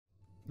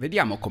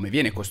Vediamo come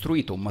viene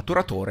costruito un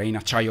maturatore in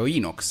acciaio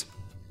inox.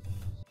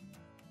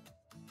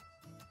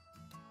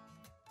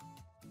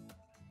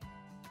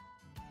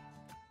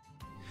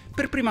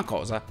 Per prima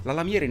cosa, la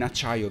lamiera in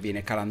acciaio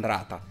viene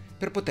calandrata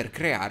per poter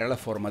creare la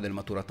forma del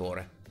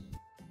maturatore.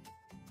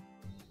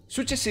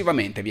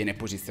 Successivamente viene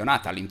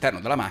posizionata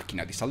all'interno della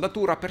macchina di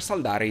saldatura per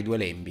saldare i due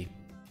lembi.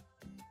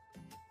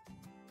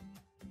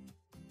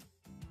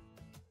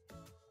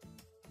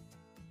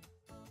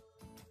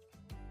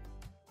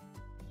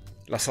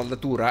 La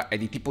saldatura è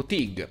di tipo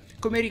TIG,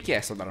 come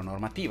richiesto dalla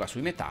normativa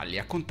sui metalli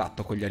a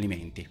contatto con gli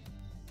alimenti.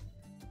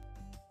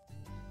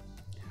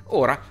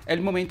 Ora è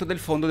il momento del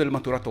fondo del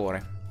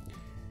maturatore.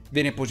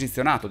 Viene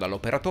posizionato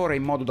dall'operatore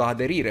in modo da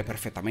aderire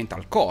perfettamente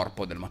al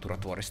corpo del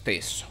maturatore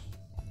stesso.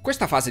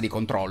 Questa fase di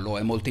controllo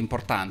è molto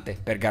importante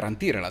per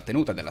garantire la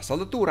tenuta della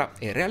saldatura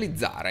e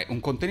realizzare un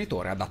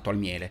contenitore adatto al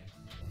miele.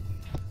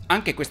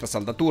 Anche questa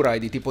saldatura è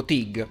di tipo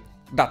TIG,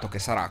 dato che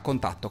sarà a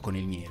contatto con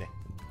il miele.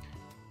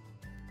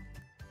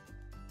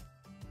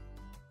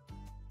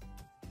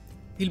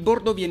 Il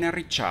bordo viene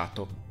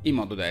arricciato, in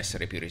modo da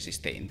essere più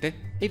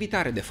resistente,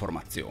 evitare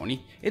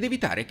deformazioni ed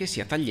evitare che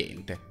sia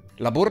tagliente.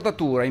 La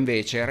bordatura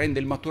invece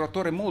rende il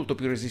maturatore molto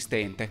più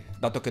resistente,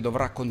 dato che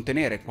dovrà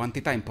contenere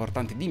quantità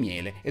importanti di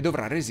miele e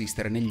dovrà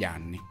resistere negli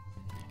anni.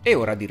 È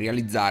ora di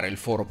realizzare il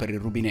foro per il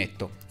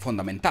rubinetto,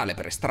 fondamentale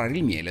per estrarre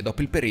il miele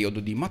dopo il periodo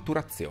di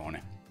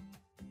maturazione.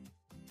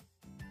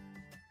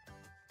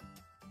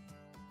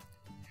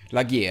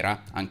 La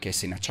ghiera,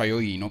 anch'essa in acciaio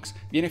inox,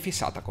 viene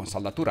fissata con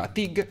saldatura a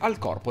TIG al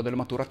corpo del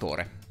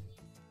maturatore.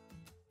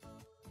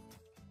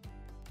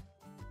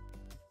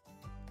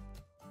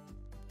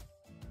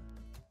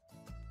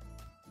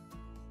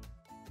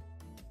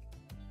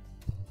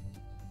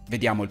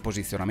 Vediamo il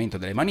posizionamento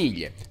delle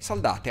maniglie,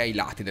 saldate ai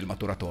lati del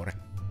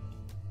maturatore.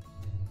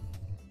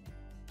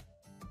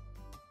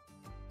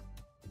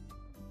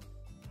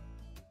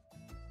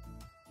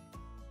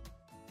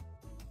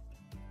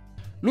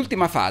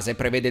 L'ultima fase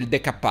prevede il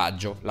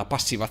decappaggio, la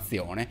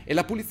passivazione e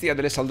la pulizia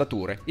delle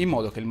saldature, in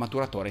modo che il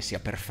maturatore sia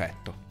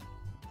perfetto.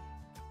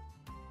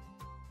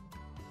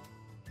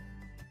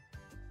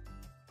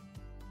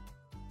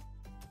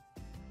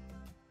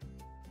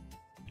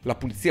 La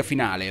pulizia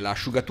finale e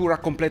l'asciugatura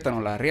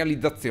completano la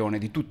realizzazione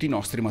di tutti i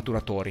nostri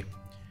maturatori.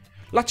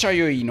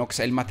 L'acciaio inox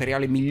è il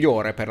materiale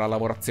migliore per la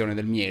lavorazione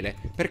del miele,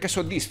 perché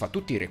soddisfa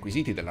tutti i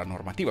requisiti della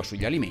normativa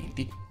sugli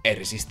alimenti, è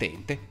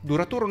resistente,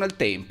 duraturo nel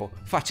tempo,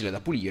 facile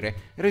da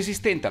pulire,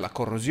 resistente alla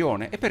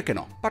corrosione e, perché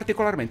no,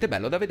 particolarmente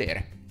bello da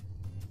vedere.